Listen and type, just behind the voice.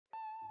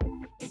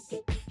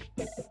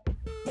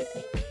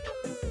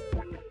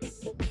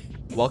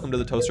Welcome to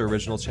the Toaster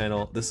Originals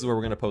channel. This is where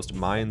we're going to post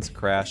mines,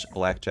 Crash,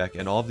 Blackjack,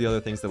 and all of the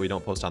other things that we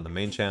don't post on the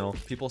main channel.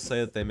 People say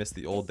that they miss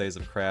the old days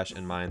of Crash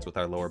and mines with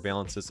our lower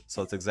balances,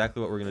 so that's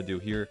exactly what we're going to do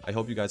here. I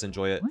hope you guys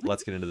enjoy it.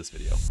 Let's get into this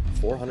video.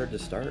 400 to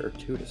start or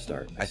 2 to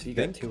start? I see you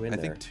got 2 in there.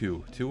 I think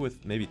 2. 2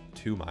 with maybe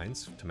 2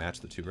 mines to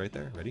match the 2 right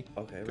there. Ready?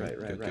 Okay, good,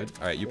 right. Good.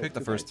 All right, you pick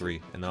the first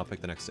 3, and then I'll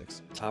pick the next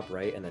 6. Top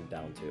right and then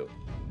down 2.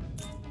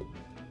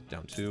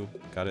 Down 2.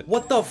 Got it.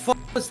 What the fuck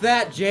was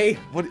that, Jay?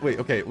 What? Wait,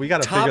 okay, we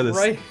gotta Top figure this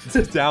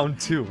right. down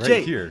 2 right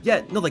Jay, here.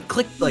 Yeah, no, like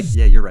click, like,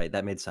 yeah, you're right.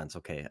 That made sense.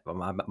 Okay,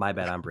 my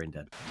bad, I'm brain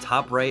dead.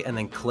 Top right and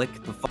then click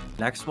the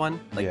next one,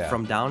 like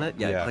from down it.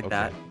 Yeah, click okay.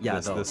 that. Yeah,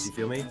 this, you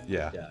feel me?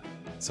 Yeah. Yeah.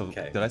 So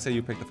okay. Did I say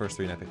you picked the first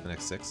 3 and I picked the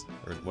next 6?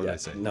 Or what did I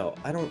say? No,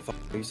 I don't.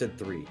 You said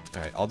 3.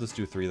 All right, I'll just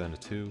do 3 then to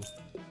 2.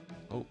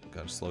 Oh,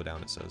 gotta slow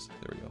down, it says.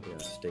 There we go. Yeah,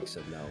 Steak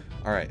said no.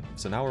 All right,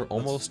 so now we're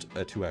almost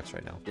at 2x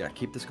right now. Yeah,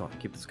 keep this going.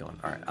 Keep this going.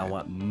 All right, I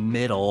want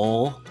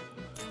middle.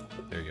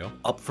 There you go.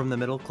 Up from the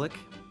middle, click.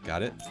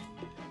 Got it.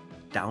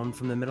 Down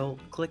from the middle,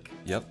 click.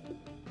 Yep.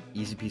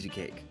 Easy peasy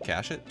cake.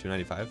 Cash it.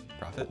 295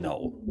 profit.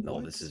 No,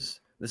 what? This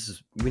is.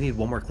 We need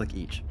 1 more click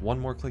each. 1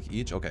 more click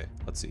each. Okay,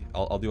 let's see.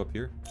 I'll do up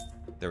here.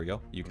 There we go.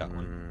 You got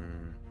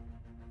one.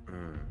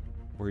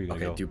 Where are you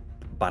gonna go? Do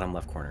bottom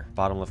left corner.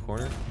 Bottom left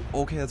corner.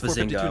 Okay, that's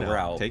 452 now. We're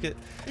out. Take it.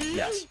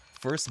 Yes.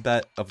 First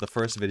bet of the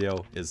first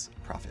video is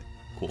profit.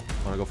 Cool.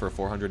 Want to go for a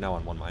 400 now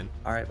on 1 mine?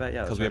 All right, bet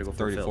yeah. Because we have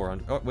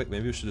 3,400. Oh wait,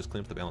 maybe we should just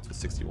clean up the balance with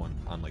 61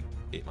 on like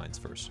 8 mines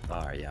first.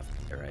 All right, yeah,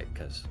 you're right.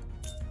 Because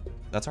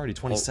that's already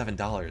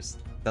 $27.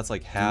 That's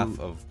like half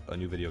of a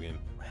new video game.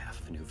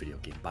 Half of a new video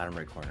game. Bottom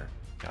right corner.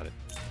 Got it.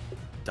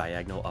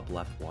 Diagonal up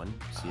left 1.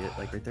 See it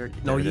like right there?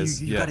 No, you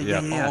got it.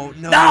 Yeah. Oh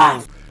no!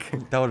 No!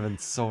 That would have been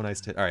so nice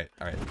to. All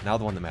right. Now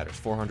the one that matters.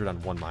 400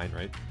 on 1 mine,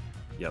 right?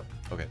 Yep.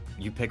 Okay.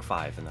 You pick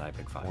 5 and then I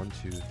pick 5. 1,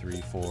 2,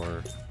 3,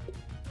 4,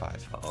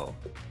 5. Uh-oh.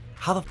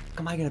 How the fuck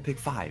am I gonna pick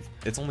 5?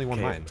 It's only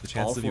 1 mine. The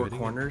chance all of 4 you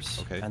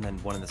corners. Okay. And then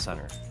 1 in the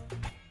center.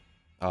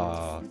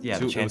 Yeah,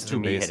 the chance too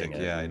of me basic.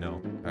 hitting it. Yeah, I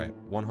know. All right,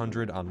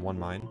 100 on 1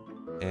 mine,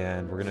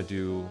 and we're gonna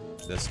do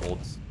this old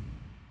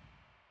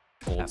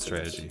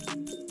strategy.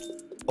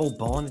 Oh,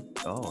 ball on.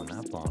 Oh,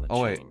 not ball on.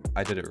 Oh wait,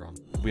 I did it wrong.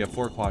 We have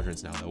 4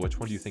 quadrants now, though. Which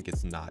one do you think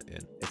it's not in?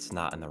 It's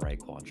not in the right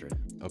quadrant.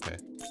 Okay.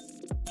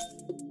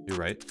 You're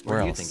right. Where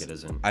else? do you think it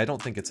is in? I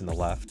don't think it's in the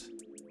left.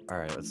 All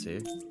right, let's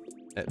see.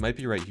 It might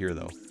be right here,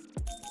 though.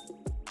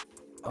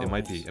 Oh, it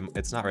might be.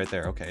 It's not right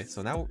there. Okay,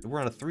 so now we're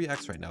on a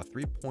 3x right now.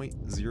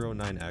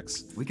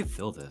 3.09x. We could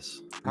fill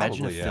this. Probably,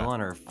 Imagine a fill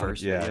on our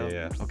first video.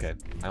 Yeah. Okay,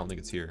 I don't think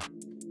it's here.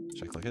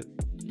 Should I click it?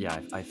 Yeah,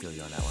 I feel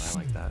you on that one. I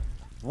like that.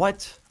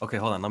 What? Okay,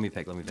 hold on. Let me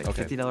pick. Okay.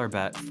 $50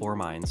 bet, 4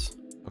 mines.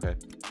 Okay.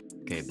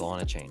 Okay, ball on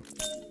a chain.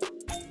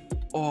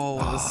 Oh,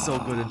 that was so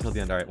good until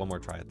the end. All right, one more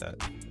try at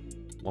that.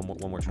 One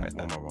more try at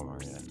that. One more,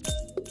 yeah.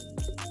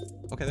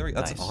 Okay, there we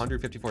go. That's nice.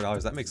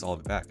 $154. That makes all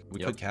of it back. We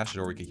could cash it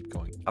or we could keep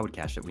going. I would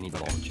cash it. We need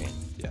ball on chain.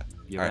 Yeah.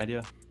 You have an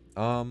idea?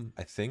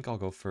 I think I'll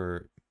go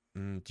for...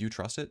 do you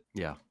trust it?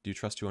 Yeah. Do you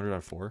trust 200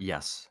 on 4?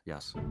 Yes.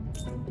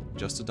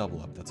 Just a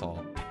double up, that's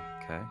all.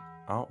 Okay.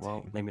 Oh,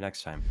 well, maybe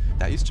next time.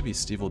 That used to be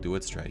Steve will do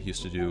it strat. He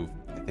used to do,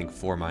 I think,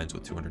 4 mines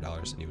with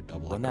 $200 and he would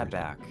double up. Run that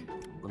back.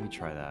 Let me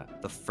try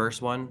that. The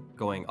first one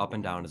going up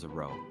and down is a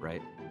row,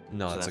 right?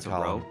 No, so that's a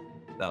column. Row?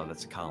 Oh,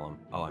 that's a column.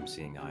 Oh, I'm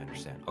seeing now. I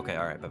understand. Okay,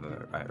 all right. All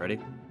right, ready?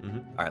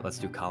 All right, let's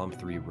do column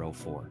 3, row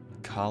 4.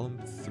 Column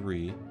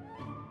 3,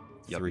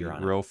 you're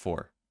on row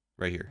 4.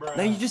 Right here.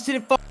 No, you just did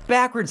it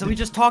backwards, and we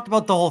just talked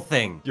about the whole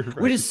thing. You're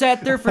right. We just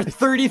sat there for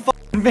 30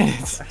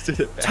 minutes. I did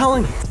it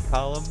telling you.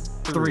 Column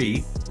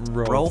 3,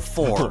 row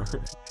 4.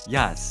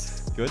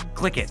 Yes. Good?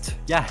 Click it.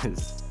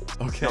 Yes.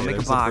 Okay, now make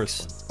a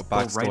box. A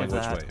box right going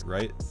which way,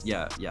 right?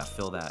 Yeah,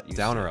 fill that.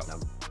 Down or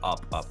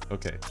up? Up.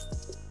 Okay.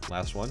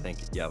 Last one.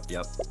 Thank you.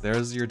 Yep.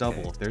 There's your double.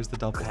 Okay. There's the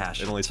double.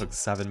 Cash it only took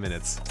 7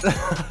 minutes.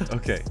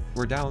 Okay.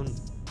 We're down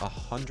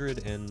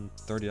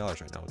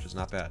 $130 right now, which is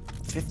not bad.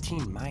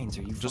 15 mines.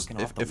 Are you just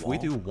fucking off the if wall? we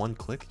do 1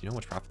 click, you know how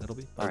much profit that'll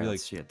be? All right, be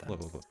let's see it then.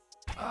 Look.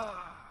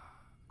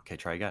 Okay,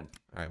 try again.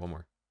 All right, one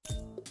more.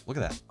 Look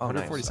at that. Oh,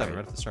 147 nice.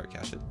 right at the start.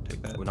 Cash it.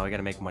 Take that. Well, now we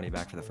gotta make money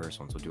back for the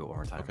first one, so we'll do it one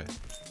more time. Okay.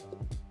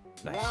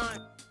 Nice.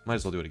 Might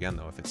as well do it again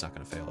though if it's not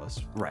gonna fail us.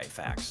 Right.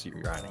 Facts.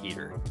 You're on a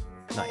heater.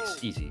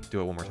 Nice. Easy.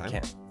 Do it one more time.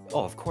 Can't.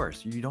 Oh, of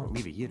course. You don't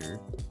leave a heater.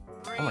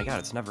 Oh my god,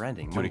 it's never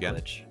ending. Do it again.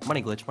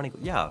 Money glitch.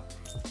 Yeah.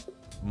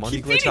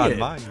 Money glitch on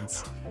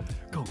mines.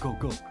 Go.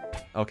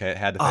 Okay, it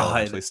had to fail.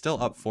 Actually,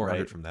 still up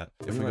 400 from that.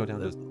 If we go down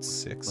to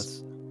 6.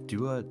 Let's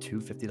do a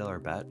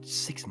 $250 bet.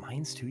 6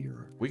 mines, 2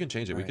 euro. We can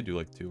change it. We could do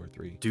like 2 or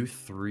 3. Do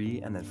 3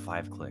 and then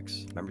 5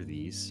 clicks. Remember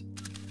these?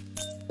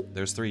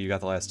 There's 3. You got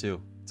the last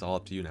 2. It's all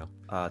up to you now.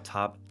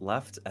 Top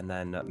left and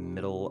then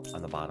middle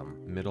on the bottom.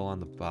 Middle on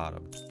the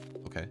bottom.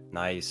 Okay.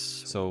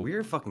 Nice. So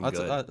we're fucking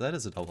good. That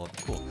is a double up.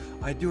 Cool.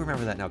 I do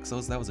remember that now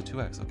because that was a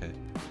 2x. Okay.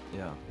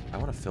 Yeah. I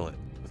want to fill it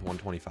with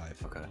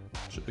 125. Okay.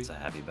 Should we? It's a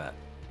heavy bet.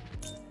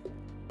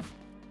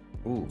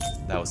 Ooh.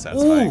 That was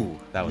satisfying. Ooh.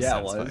 That was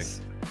satisfying.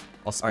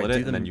 I'll split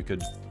it, and then you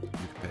could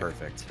pick.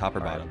 Perfect. Top or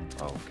bottom?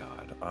 Oh god.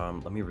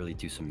 Let me really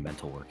do some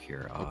mental work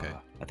here. Okay.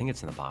 I think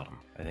it's in the bottom.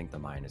 I think the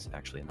mine is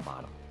actually in the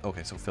bottom.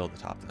 Okay, so fill the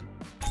top then.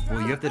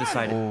 Well, you have to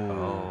decide.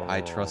 Oh,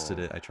 I trusted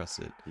it. I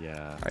trusted it.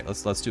 Yeah. All right,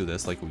 let's do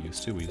this like we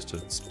used to. We used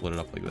to split it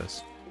up like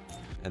this,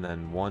 and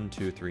then 1,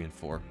 2, 3, and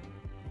 4.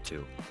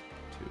 2.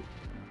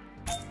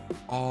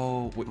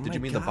 Oh, wait, did you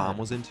mean the bomb God.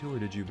 was in 2, or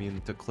did you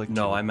mean to click?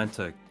 No, 2? I meant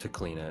to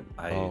clean it.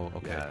 Oh,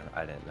 okay. Yeah,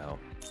 I didn't know.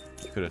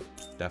 You could have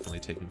definitely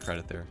taken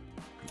credit there.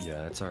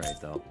 Yeah, that's all right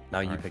though. Now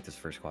you right. pick this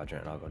first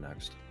quadrant, and I'll go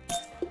next.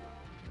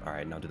 All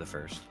right, now do the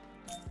first.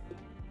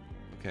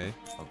 Okay.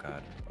 Oh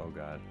god. Oh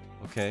god.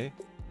 Okay.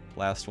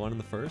 Last one in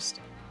the first.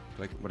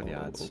 What are the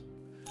odds?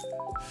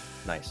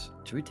 Nice.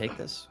 Should we take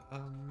this?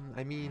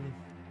 I mean,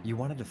 You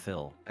wanted to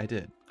fill. I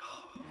did.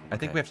 I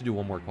think Okay. we have to do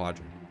one more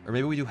quadrant, or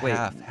maybe we do Wait,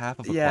 half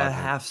of a Yeah, quadrant.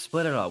 half.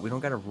 Split it up. We don't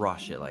gotta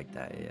rush it like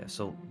that. Yeah.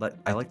 So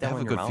I like that have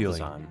when a your good mouth feeling.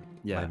 is on.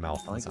 Yeah. My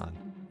mouth I like is on.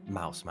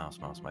 Mouse.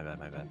 My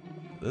bad.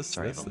 This,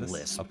 Sorry, this, the this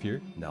lisp. up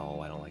here. No,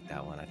 I don't like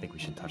that one. I think we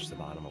should touch the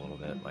bottom a little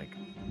bit. Like,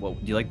 well,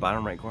 do you like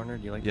bottom right corner?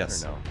 Do you like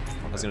Yes. that or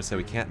no? I was gonna say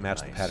we can't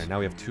match the Nice. pattern. Now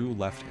we have 2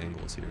 left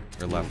angles here,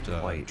 or left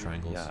White.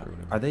 triangles, Yeah. or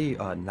whatever. Are they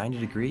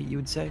 90-degree? You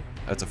would say?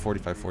 That's a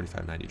 45,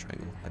 45, 90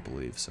 triangle, I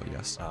believe. So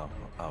yes. Oh,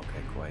 okay,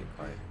 quite.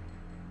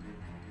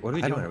 What are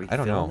we I doing? don't- Are we I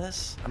don't filling know.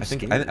 this? I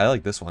think scared. I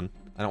like this one.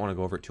 I don't want to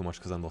go over it too much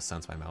because then they'll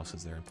sense my mouse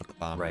is there and put the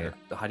bomb Right.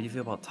 there. How do you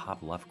feel about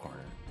top left corner?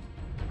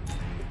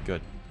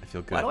 Good. I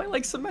feel good. Why do I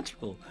like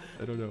symmetrical?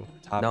 I don't know.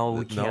 Top, No,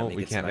 we can't make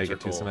we it can't make it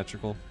too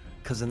symmetrical. symmetrical.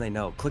 Because then they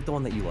know. Click the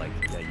one that you like.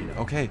 Yeah, you know.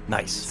 Okay.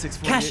 Nice.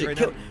 648 Cash it. right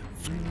Kill. now.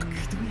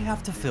 Do we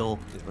have to fill?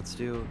 Let's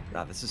do.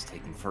 This is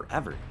taking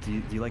forever.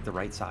 Do you like the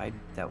right side?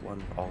 That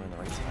one all in the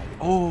right side?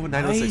 Oh,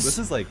 906. Nice. This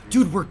is like,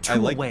 Dude, we're I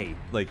 2 like, away.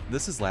 like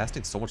this is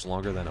lasting so much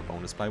longer than a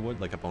bonus buy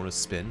would, like a bonus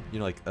spin. You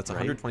know, like that's a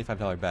Right.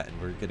 $125 bet,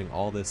 and we're getting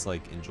all this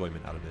like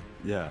enjoyment out of it.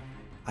 Yeah.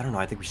 I don't know.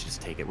 I think we should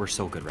just take it. We're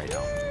so good right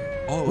now.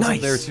 Oh, it was up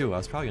there Nice. too. I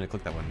was probably gonna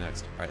click that one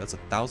next. All right, that's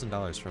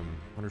 $1,000 from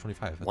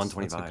 125. That's,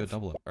 125. That's a good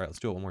double up. All right, let's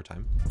do it one more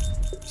time.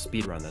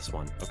 Speed run this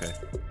one. Okay.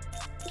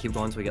 Keep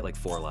going until we get like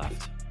 4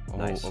 left. Oh,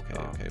 Nice. okay,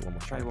 okay. One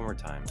more Try try. one more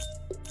time.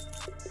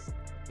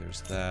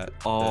 There's that.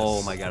 Oh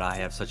this. my god, I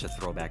have such a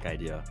throwback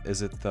idea.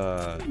 Is it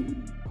the?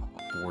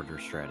 Border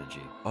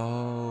strategy.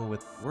 Oh,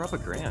 with We're up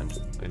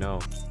 $1,000. I know.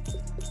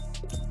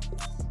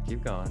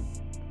 Keep going.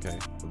 Okay.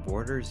 The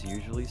border's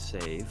usually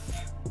safe.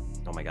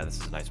 Oh my god, this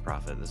is a nice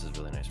profit. This is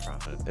really nice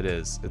profit. It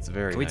is. It's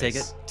very. Can we take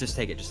nice. it? Just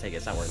take it. Just take it.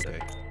 It's not worth Okay.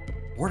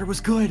 it. Border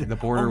was good. The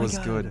border Oh my was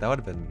God. good. That would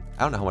have been.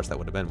 I don't know how much that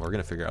would have been. We're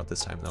gonna figure it out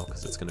this time though,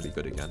 because it's gonna be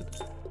good again.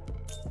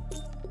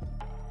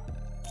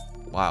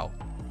 Wow.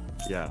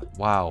 Yeah.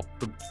 Wow.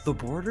 The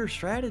border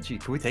strategy.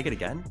 Can we take it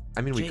again?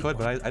 I mean, we Jake, could,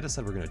 but I just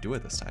said we're gonna do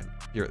it this time.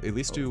 Here, at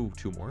least do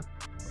 2 more.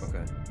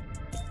 Okay.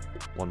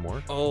 1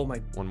 more. Oh my.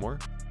 1 more.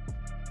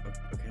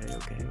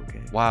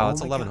 Okay. Wow, Oh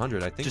that's my God.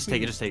 1100. I think. Just we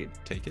take it. Just take it.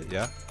 Take it.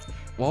 Yeah.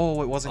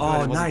 Whoa, it wasn't good.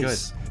 Oh, It wasn't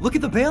nice. Look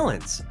at the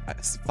balance. good.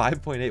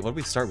 5.8. What did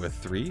we start with?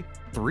 3.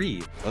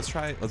 3. Let's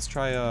try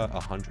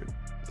 100.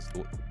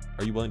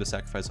 Are you willing to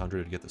sacrifice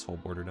 100 to get this whole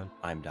border done?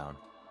 I'm down.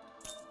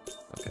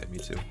 Okay, me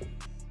too.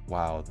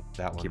 Wow,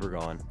 that one. Keep her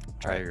going.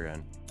 Try Alright. her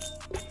in.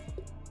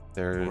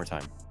 There. One more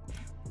time.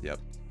 Yep.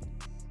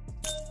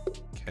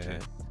 Okay.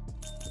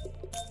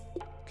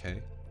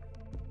 Okay.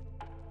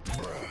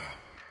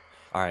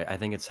 All right, I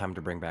think it's time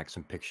to bring back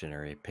some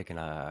Pictionary. Pick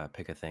a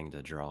thing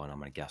to draw, and I'm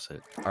gonna guess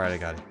it. All right, I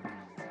got it.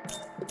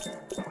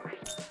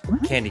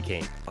 Candy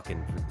cane.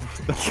 Fucking.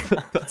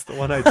 That's the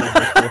one I did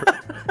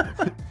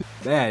before.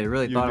 Man, you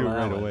really You thought knew about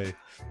that right one. away.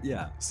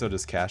 Yeah. So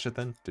just cash it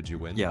then? Did you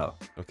win? Yeah.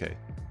 Okay.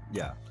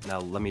 Yeah. Now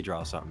let me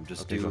draw something.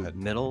 Just Okay, do go ahead.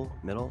 middle,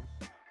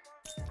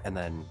 and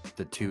then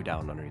the 2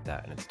 down underneath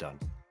that, and it's done.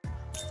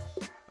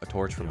 A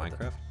torch from You know what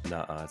Minecraft?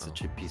 Nuh-uh, it's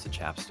a piece of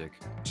chapstick.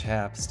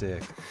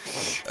 Chapstick.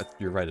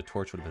 You're right. A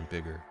torch would have been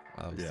bigger.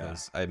 Wow, Yeah.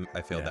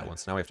 I failed that Yeah.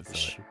 once. Now we have to fill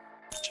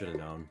Should have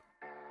known.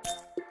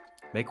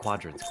 Make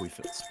quadrants. Can we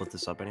split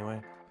this up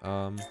anyway?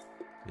 it.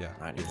 Yeah.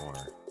 Not anymore.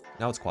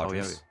 Now it's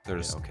quadrants. yeah, They're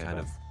yeah, just okay, kind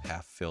then. of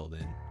half filled in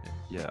and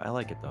Yeah, I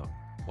like it though.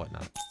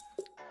 whatnot.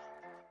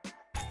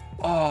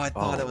 Oh, I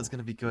thought that Oh, was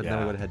gonna be good. Then we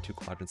yeah. would have had 2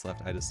 quadrants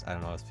left. I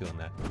don't know. I was feeling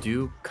that.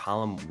 Do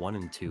column 1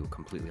 and 2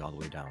 completely all the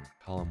way down.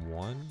 Column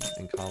 1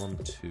 and column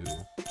 2.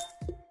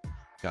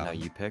 Got Now 'em.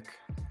 you pick.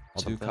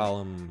 I'll something. do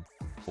column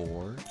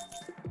 4.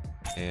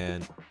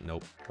 And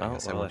nope. I Oh,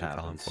 guess I well, won't it do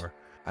column happens. 4.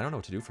 I don't know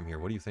what to do from here.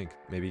 What do you think?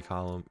 Maybe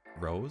column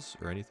rows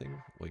or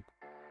anything? Like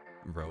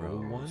row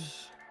 1?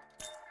 Rows.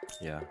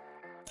 Yeah.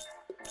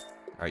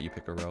 All right, you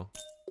pick a row.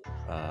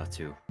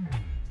 2.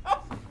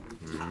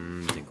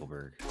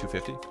 Dinkelberg.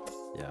 250.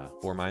 Yeah,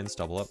 4 mines,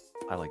 double up.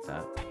 I like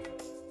that.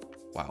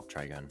 Wow.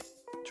 Try again.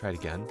 Try it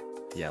again.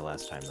 Yeah,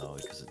 last time though,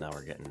 because now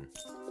we're getting.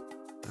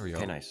 There we go.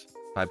 Okay, nice.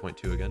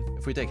 5.2 again.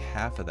 If we take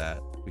half of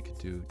that, we could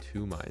do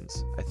 2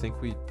 mines. I think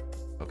we.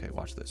 Okay,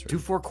 watch this. Right? Do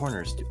 4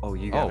 corners. Oh,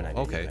 you got Oh, an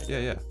idea. okay. you got an Yeah,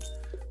 idea.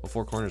 yeah. Well,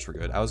 4 corners were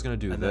good. I was gonna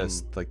do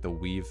this, like the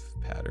weave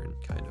pattern,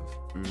 kind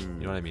of.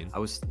 You know what I mean? I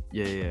was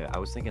I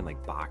was thinking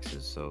like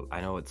boxes. So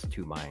I know it's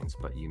 2 mines,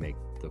 but you make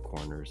the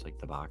corners like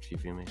the box. You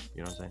feel me?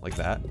 You know what I'm saying? Like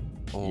that?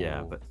 Oh.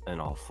 Yeah, but in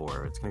all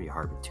 4, it's gonna be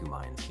hard with 2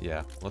 mines.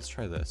 Yeah, let's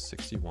try this.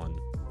 61,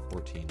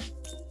 14.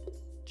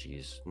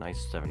 Jeez,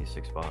 nice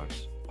 76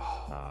 bucks.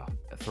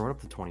 Throw it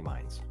up to 20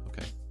 mines.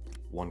 Okay.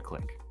 1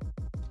 click.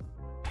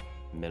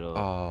 Middle.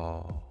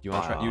 Oh, you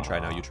want to try? You try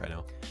now. You try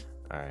now.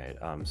 All right.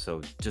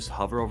 So just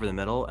hover over the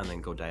middle and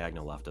then go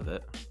diagonal left of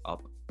it.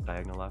 Up,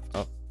 diagonal left.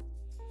 Up.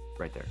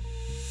 Right there.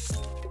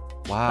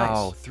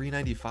 Wow, Nice.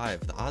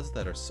 395. The odds of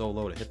that are so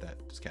low to hit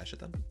that. Just cash it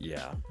then.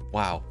 Yeah.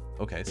 Wow.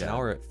 Okay, so Yeah. now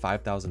we're at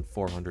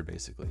 5,400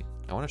 basically.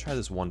 I want to try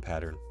this one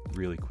pattern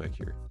really quick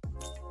here.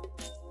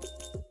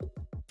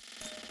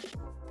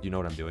 You know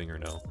what I'm doing or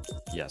no?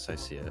 Yes, I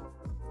see it.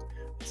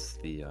 It's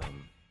the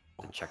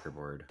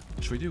checkerboard.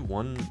 Should we do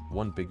one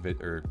big big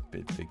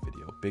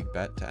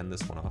bet to end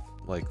this one off?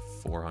 Like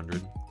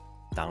 400.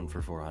 Down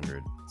for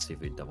 400. Let's see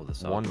if we double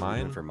this up. 1 Even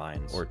mine for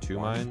mines. or 2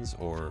 1. mines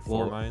or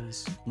 4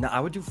 mines. No, I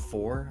would do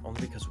 4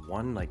 only because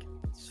 1 like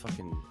it's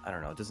fucking I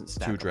don't know. It doesn't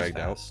stack Too up dragged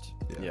out. fast.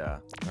 Yeah. Yeah.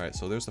 All right,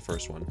 so there's the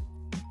first one.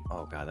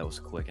 Oh god, that was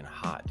quick and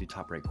hot. Do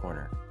top right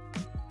corner.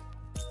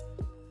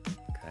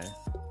 Okay.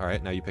 All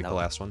right, now you pick the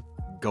last one.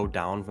 Go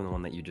down from the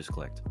one that you just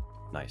clicked.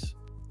 Nice.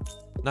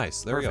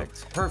 Nice, there we go.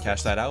 Perfect.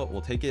 Cash that out.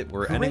 We'll take it.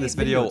 We're Great ending this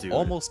video dude.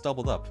 almost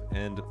doubled up.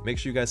 And make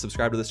sure you guys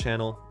subscribe to this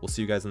channel. We'll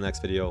see you guys in the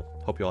next video.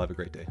 Hope you all have a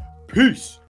great day. Peace.